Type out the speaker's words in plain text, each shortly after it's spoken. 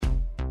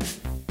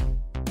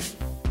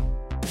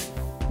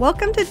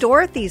Welcome to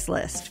Dorothy's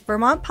List,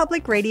 Vermont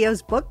Public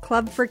Radio's book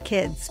club for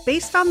kids,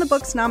 based on the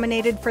books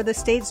nominated for the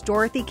state's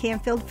Dorothy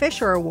Canfield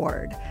Fisher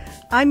Award.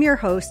 I'm your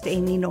host,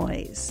 Amy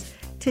Noyes.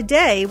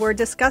 Today, we're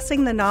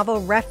discussing the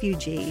novel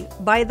Refugee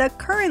by the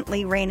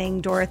currently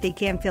reigning Dorothy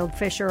Canfield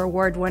Fisher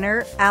Award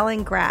winner,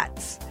 Alan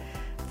Gratz.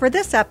 For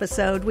this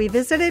episode, we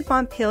visited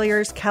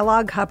Montpelier's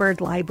Kellogg Hubbard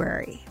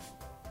Library.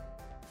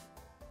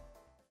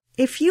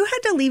 If you had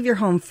to leave your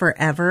home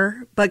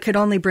forever, but could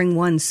only bring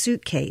one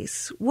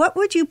suitcase, what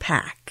would you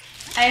pack?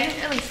 I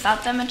haven't really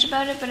thought that much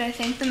about it, but I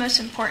think the most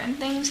important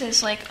things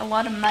is like a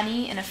lot of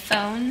money and a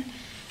phone,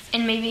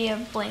 and maybe a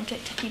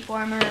blanket to keep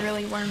warm or a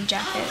really warm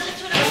jacket.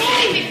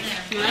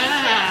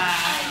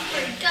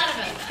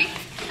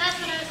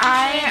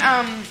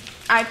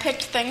 I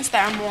picked things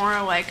that are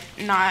more like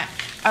not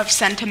of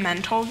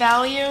sentimental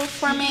value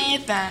for me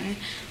than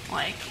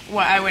like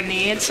what I would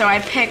need. So I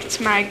picked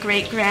my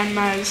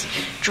great-grandma's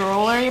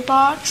jewelry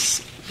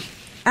box.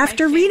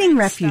 After reading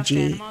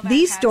Refugee,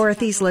 these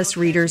Dorothy's List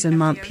readers in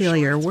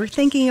Montpelier were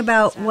thinking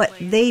about what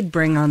they'd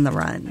bring on the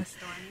run.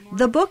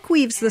 The book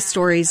weaves the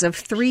stories of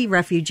 3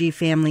 refugee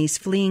families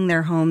fleeing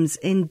their homes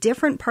in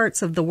different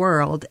parts of the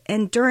world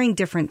and during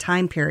different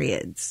time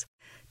periods.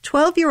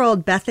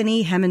 12-year-old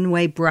Bethany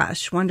Hemingway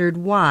Brush wondered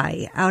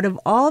why, out of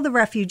all the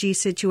refugee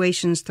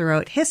situations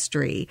throughout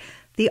history,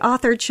 the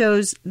author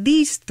chose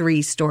these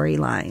 3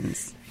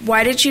 storylines.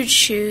 Why did you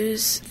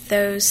choose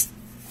those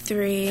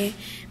 3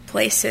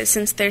 places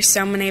since there's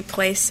so many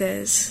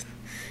places?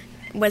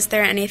 Was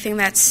there anything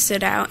that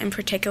stood out in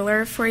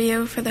particular for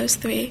you for those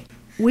 3?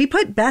 We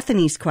put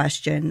Bethany's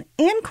question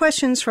and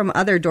questions from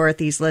other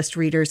Dorothy's List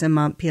readers in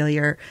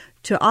Montpelier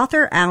to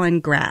author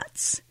Alan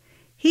Gratz.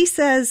 He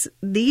says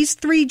these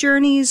 3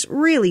 journeys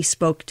really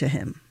spoke to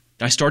him.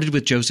 I started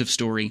with Joseph's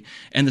story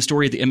and the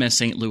story of the MS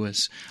St.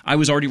 Louis. I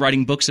was already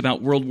writing books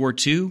about World War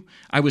II.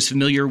 I was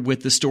familiar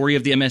with the story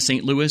of the MS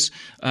St. Louis,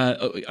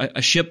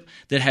 a ship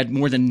that had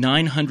more than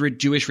 900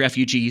 Jewish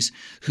refugees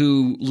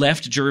who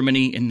left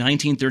Germany in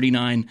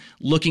 1939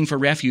 looking for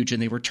refuge,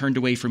 and they were turned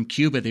away from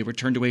Cuba. They were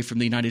turned away from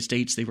the United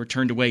States. They were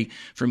turned away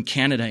from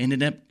Canada, and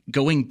ended up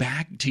going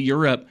back to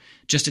Europe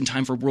just in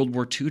time for World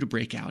War II to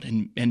break out.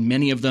 And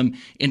many of them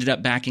ended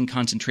up back in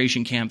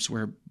concentration camps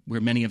where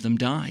many of them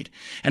died.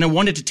 And I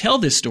wanted to tell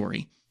this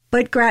story.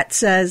 But Gratz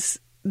says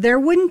there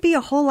wouldn't be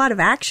a whole lot of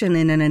action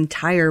in an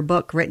entire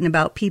book written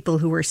about people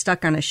who were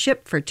stuck on a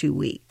ship for 2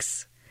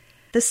 weeks.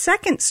 The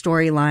second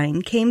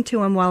storyline came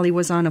to him while he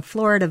was on a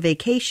Florida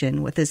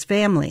vacation with his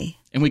family.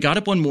 And we got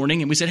up one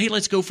morning and we said, hey,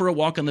 let's go for a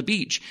walk on the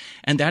beach.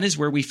 And that is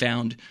where we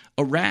found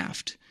a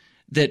raft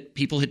that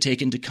people had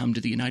taken to come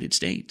to the United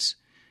States.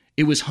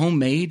 It was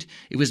homemade.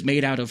 It was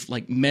made out of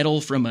like metal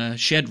from a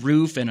shed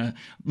roof and a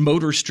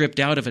motor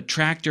stripped out of a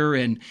tractor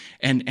and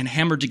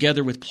hammered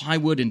together with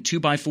plywood and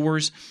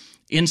 2x4s.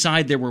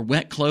 Inside there were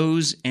wet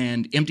clothes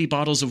and empty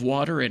bottles of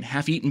water and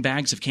half-eaten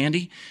bags of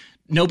candy.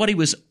 Nobody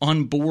was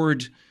on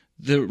board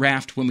the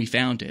raft when we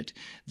found it.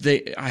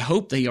 I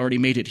hope they already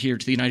made it here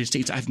to the United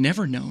States. I've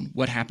never known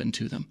what happened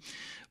to them.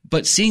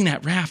 But seeing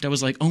that raft, I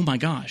was like, oh my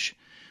gosh,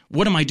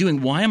 what am I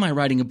doing? Why am I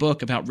writing a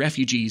book about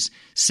refugees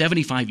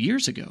 75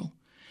 years ago?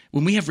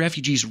 When we have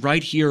refugees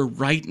right here,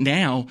 right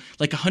now,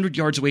 like 100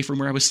 yards away from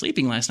where I was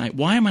sleeping last night,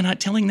 why am I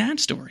not telling that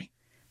story?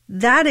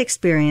 That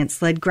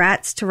experience led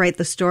Gratz to write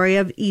the story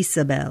of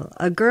Isabel,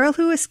 a girl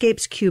who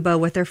escapes Cuba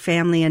with her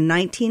family in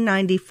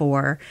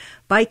 1994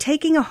 by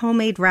taking a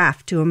homemade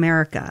raft to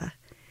America.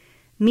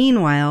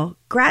 Meanwhile,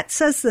 Gratz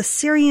says the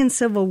Syrian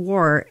civil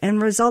war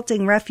and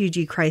resulting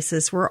refugee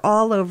crisis were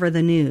all over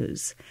the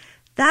news.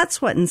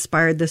 That's what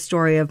inspired the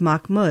story of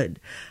Mahmoud,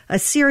 a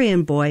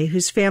Syrian boy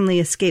whose family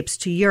escapes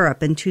to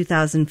Europe in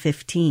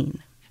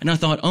 2015. And I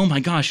thought, oh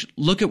my gosh,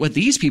 look at what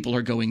these people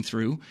are going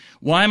through.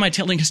 Why am I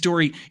telling a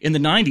story in the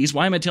 90s?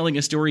 Why am I telling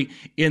a story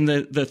in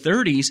the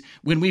 30s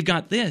when we've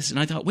got this? And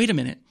I thought, wait a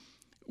minute.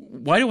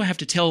 Why do I have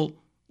to tell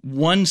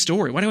one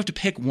story? Why do I have to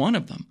pick one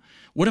of them?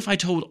 What if I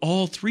told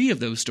all 3 of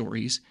those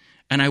stories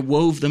and I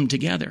wove them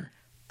together?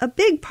 A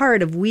big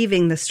part of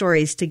weaving the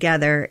stories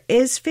together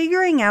is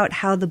figuring out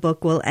how the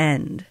book will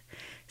end.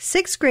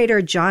 6th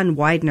grader John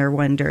Widener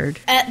wondered,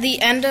 at the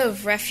end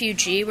of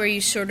Refugee, where you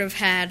sort of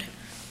had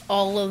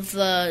all of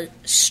the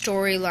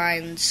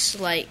storylines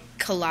like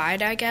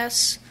collide, I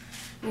guess,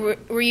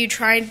 were you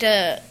trying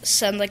to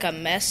send like a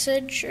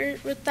message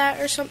with that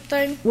or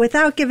something?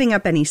 Without giving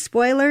up any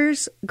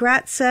spoilers,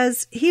 Gratz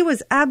says he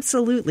was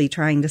absolutely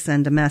trying to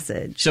send a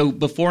message. So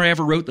before I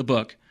ever wrote the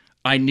book,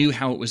 I knew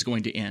how it was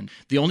going to end.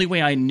 The only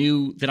way I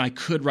knew that I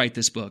could write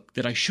this book,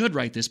 that I should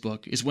write this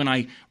book, is when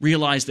I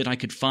realized that I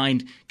could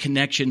find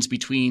connections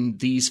between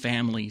these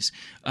families,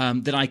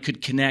 that I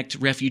could connect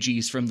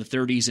refugees from the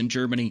 30s in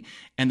Germany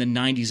and the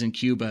 90s in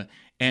Cuba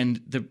and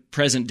the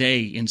present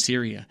day in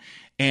Syria.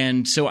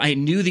 And so I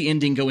knew the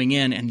ending going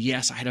in, and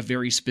yes, I had a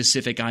very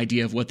specific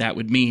idea of what that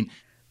would mean.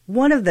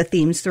 One of the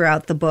themes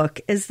throughout the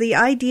book is the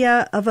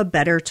idea of a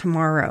better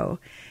tomorrow.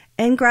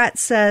 And Gratz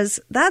says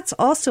that's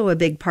also a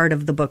big part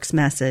of the book's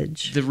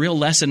message. The real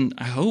lesson,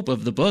 I hope,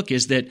 of the book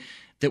is that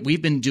that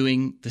we've been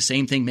doing the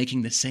same thing,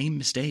 making the same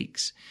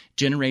mistakes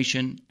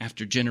generation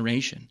after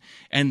generation,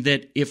 and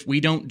that if we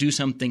don't do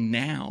something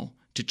now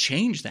to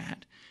change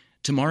that,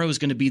 tomorrow is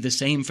going to be the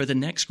same for the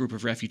next group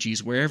of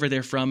refugees, wherever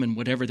they're from and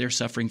whatever they're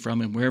suffering from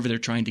and wherever they're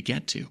trying to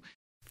get to.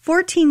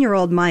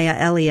 14-year-old Maya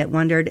Elliott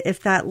wondered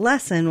if that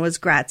lesson was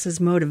Gratz's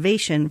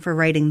motivation for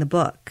writing the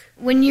book.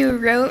 When you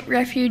wrote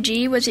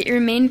Refugee, was it your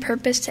main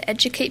purpose to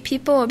educate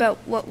people about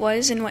what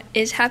was and what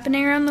is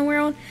happening around the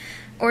world?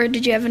 Or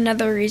did you have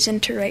another reason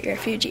to write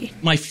Refugee?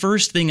 My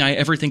first thing I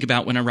ever think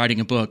about when I'm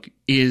writing a book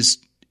is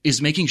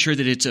making sure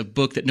that it's a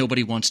book that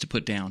nobody wants to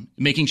put down,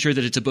 making sure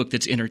that it's a book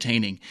that's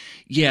entertaining.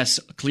 Yes,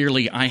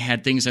 clearly I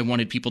had things I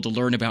wanted people to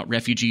learn about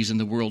refugees in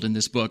the world in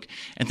this book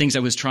and things I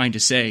was trying to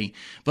say.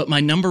 But my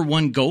number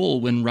one goal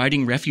when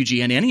writing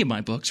Refugee and any of my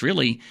books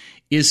really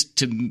is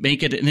to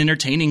make it an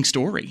entertaining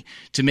story,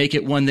 to make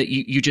it one that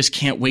you just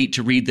can't wait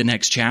to read the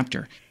next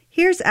chapter.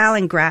 Here's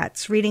Alan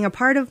Gratz reading a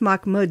part of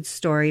Mahmoud's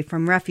story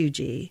from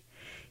Refugee.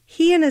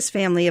 He and his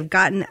family have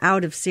gotten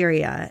out of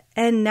Syria,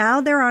 and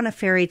now they're on a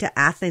ferry to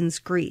Athens,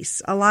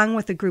 Greece, along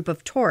with a group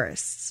of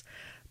tourists.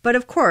 But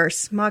of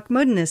course,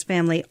 Mahmoud and his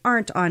family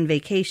aren't on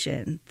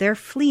vacation. They're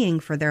fleeing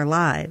for their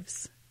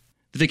lives.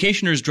 The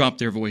vacationers dropped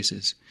their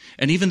voices,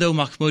 and even though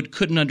Mahmoud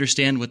couldn't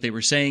understand what they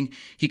were saying,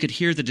 he could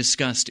hear the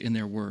disgust in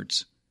their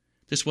words.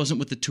 This wasn't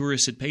what the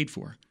tourists had paid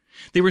for.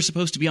 They were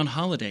supposed to be on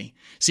holiday,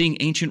 seeing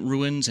ancient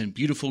ruins and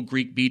beautiful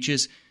Greek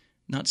beaches,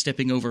 not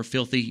stepping over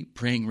filthy,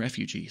 praying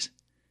refugees.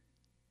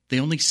 They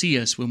only see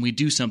us when we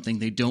do something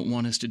they don't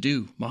want us to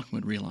do,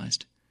 Mahmoud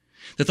realized.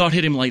 The thought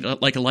hit him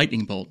like a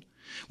lightning bolt.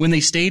 When they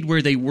stayed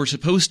where they were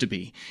supposed to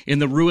be, in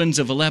the ruins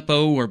of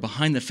Aleppo or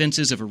behind the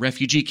fences of a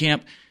refugee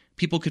camp,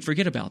 people could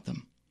forget about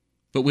them.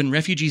 But when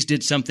refugees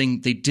did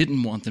something they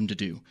didn't want them to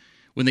do,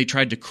 when they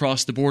tried to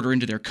cross the border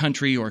into their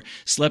country or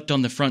slept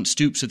on the front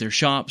stoops of their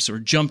shops or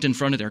jumped in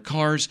front of their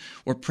cars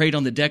or prayed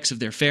on the decks of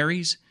their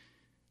ferries,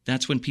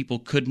 that's when people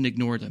couldn't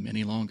ignore them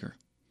any longer.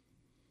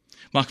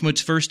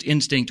 Mahmoud's first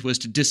instinct was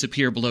to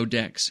disappear below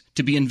decks,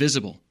 to be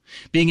invisible.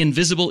 Being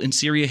invisible in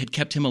Syria had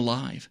kept him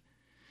alive.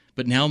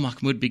 But now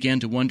Mahmoud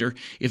began to wonder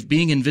if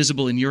being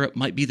invisible in Europe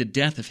might be the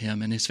death of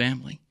him and his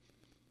family.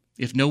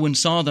 If no one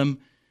saw them,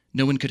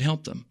 no one could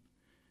help them.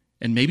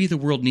 And maybe the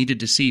world needed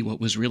to see what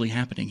was really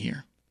happening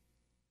here.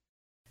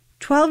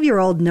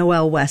 12-year-old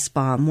Noelle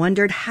Westbaum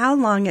wondered how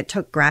long it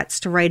took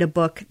Gratz to write a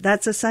book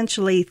that's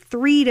essentially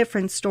 3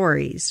 different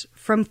stories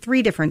from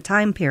 3 different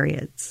time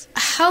periods.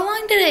 How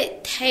long did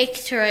it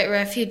take to write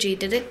Refugee?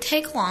 Did it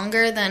take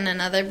longer than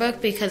another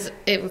book because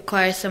it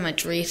requires so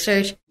much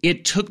research?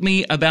 It took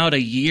me about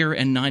 1 year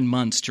and 9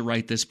 months to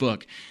write this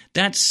book.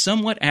 That's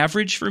somewhat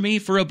average for me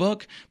for a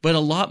book, but a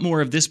lot more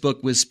of this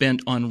book was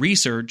spent on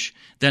research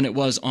than it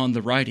was on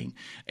the writing.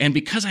 And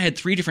because I had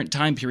 3 different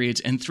time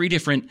periods and 3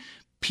 different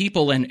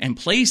people and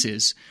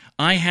places,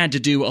 I had to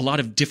do a lot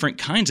of different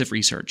kinds of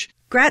research.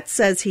 Gratz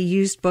says he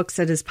used books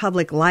at his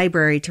public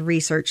library to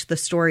research the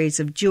stories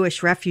of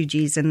Jewish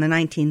refugees in the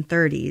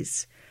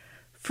 1930s.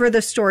 For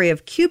the story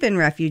of Cuban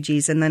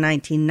refugees in the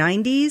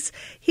 1990s,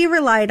 he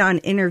relied on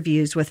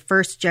interviews with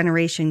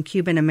first-generation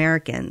Cuban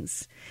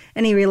Americans,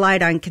 and he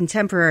relied on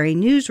contemporary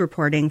news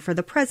reporting for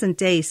the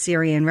present-day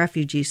Syrian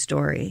refugee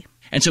story.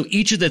 And so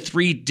each of the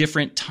 3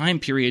 different time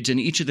periods and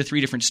each of the 3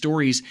 different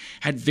stories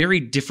had very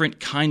different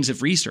kinds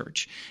of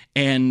research.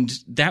 And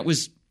that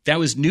was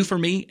new for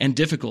me and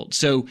difficult.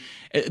 So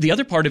the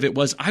other part of it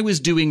was I was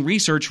doing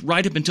research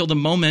right up until the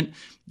moment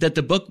that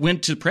the book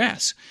went to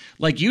press.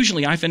 Like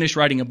usually I finish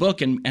writing a book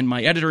and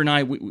my editor and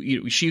I,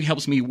 she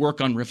helps me work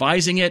on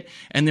revising it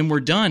and then we're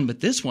done.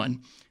 But this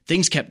one,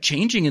 things kept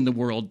changing in the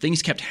world.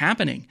 Things kept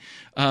happening.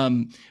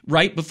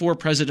 Right before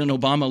President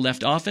Obama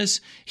left office,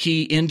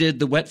 he ended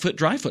the wet foot,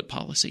 dry foot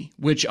policy,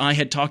 which I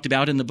had talked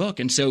about in the book.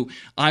 And so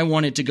I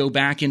wanted to go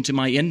back into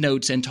my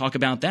endnotes and talk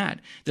about that.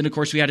 Then, of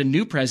course, we had a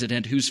new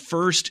president whose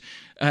first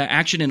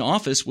action in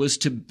office was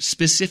to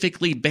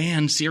specifically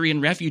ban Syrian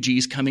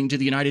refugees coming to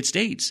the United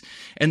States.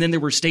 And then there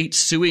were states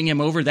suing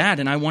him over that,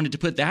 and I wanted to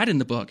put that in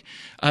the book.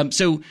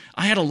 So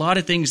I had a lot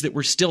of things that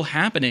were still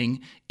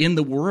happening in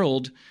the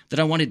world that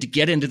I wanted to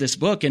get into this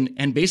book.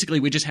 And basically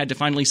we just had to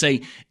finally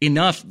say,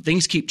 enough,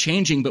 things keep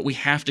changing, but we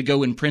have to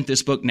go and print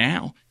this book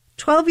now.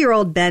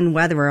 12-year-old Ben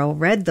Wetherill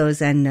read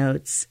those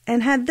endnotes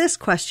and had this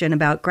question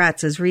about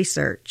Gratz's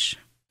research.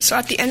 So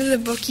at the end of the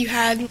book, you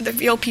had the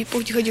real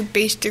people you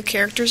based your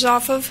characters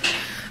off of.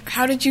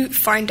 How did you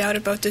find out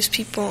about those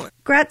people?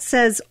 Gratz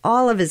says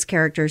all of his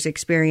characters'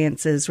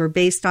 experiences were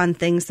based on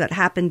things that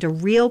happened to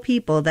real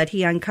people that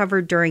he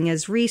uncovered during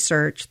his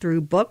research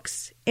through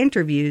books,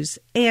 interviews,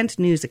 and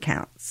news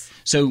accounts.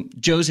 So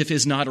Joseph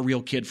is not a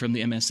real kid from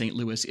the MS St.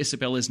 Louis.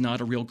 Isabel is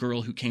not a real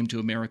girl who came to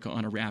America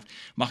on a raft.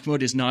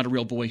 Mahmoud is not a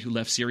real boy who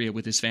left Syria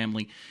with his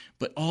family.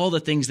 But all the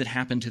things that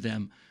happened to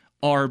them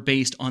are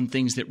based on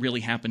things that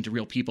really happened to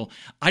real people.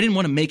 I didn't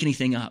want to make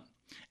anything up.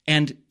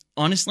 And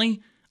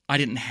honestly, I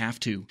didn't have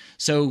to.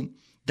 So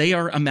They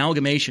are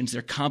amalgamations,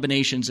 they're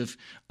combinations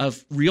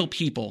of real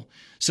people,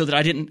 so that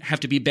I didn't have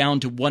to be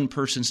bound to one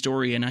person's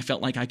story, and I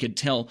felt like I could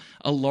tell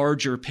a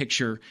larger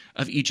picture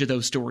of each of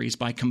those stories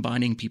by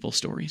combining people's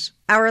stories.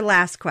 Our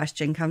last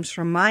question comes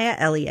from Maya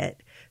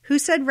Elliott, who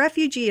said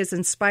Refugee has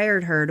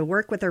inspired her to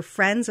work with her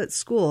friends at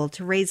school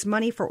to raise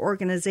money for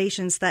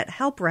organizations that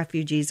help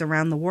refugees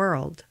around the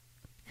world.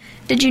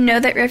 Did you know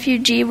that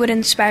Refugee would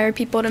inspire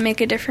people to make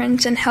a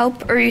difference and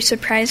help, or are you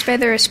surprised by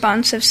the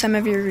response of some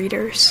of your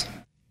readers?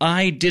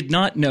 I did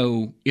not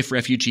know if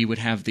Refugee would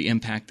have the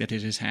impact that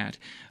it has had.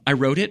 I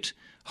wrote it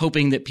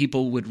hoping that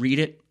people would read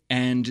it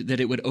and that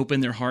it would open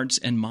their hearts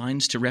and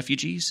minds to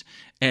refugees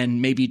and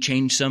maybe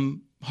change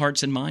some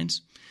hearts and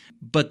minds.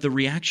 But the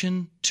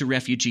reaction to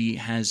Refugee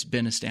has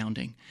been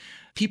astounding.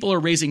 People are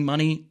raising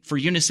money for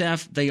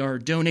UNICEF. They are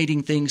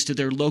donating things to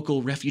their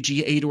local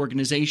refugee aid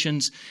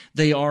organizations.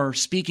 They are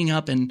speaking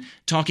up and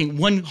talking.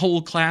 One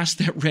whole class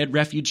that read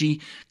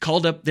Refugee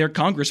called up their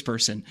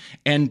congressperson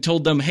and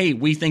told them, hey,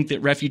 we think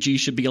that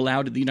refugees should be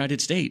allowed in the United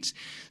States.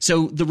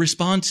 So the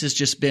response has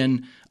just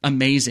been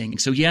amazing.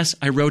 So yes,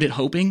 I wrote it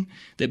hoping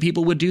that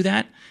people would do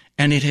that,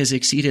 and it has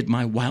exceeded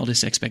my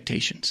wildest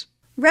expectations.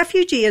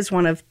 Refugee is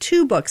one of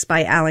 2 books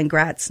by Alan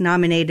Gratz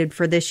nominated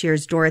for this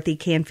year's Dorothy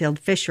Canfield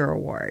Fisher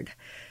Award.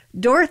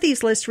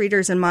 Dorothy's List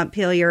readers in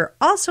Montpelier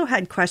also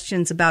had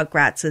questions about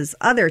Gratz's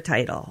other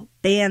title,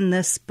 Ban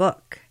This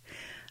Book.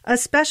 A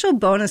special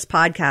bonus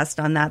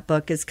podcast on that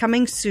book is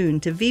coming soon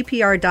to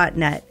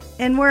vpr.net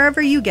and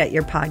wherever you get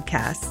your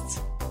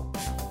podcasts.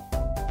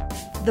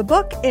 The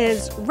book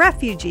is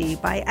Refugee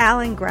by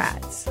Alan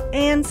Gratz,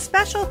 and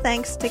special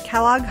thanks to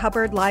Kellogg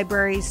Hubbard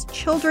Library's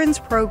Children's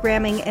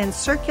Programming and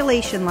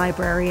Circulation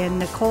Librarian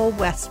Nicole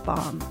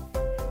Westbaum.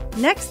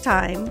 Next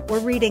time,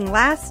 we're reading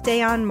Last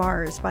Day on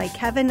Mars by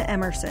Kevin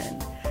Emerson.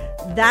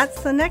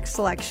 That's the next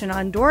selection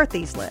on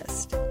Dorothy's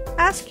List.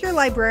 Ask your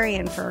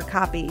librarian for a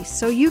copy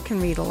so you can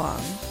read along.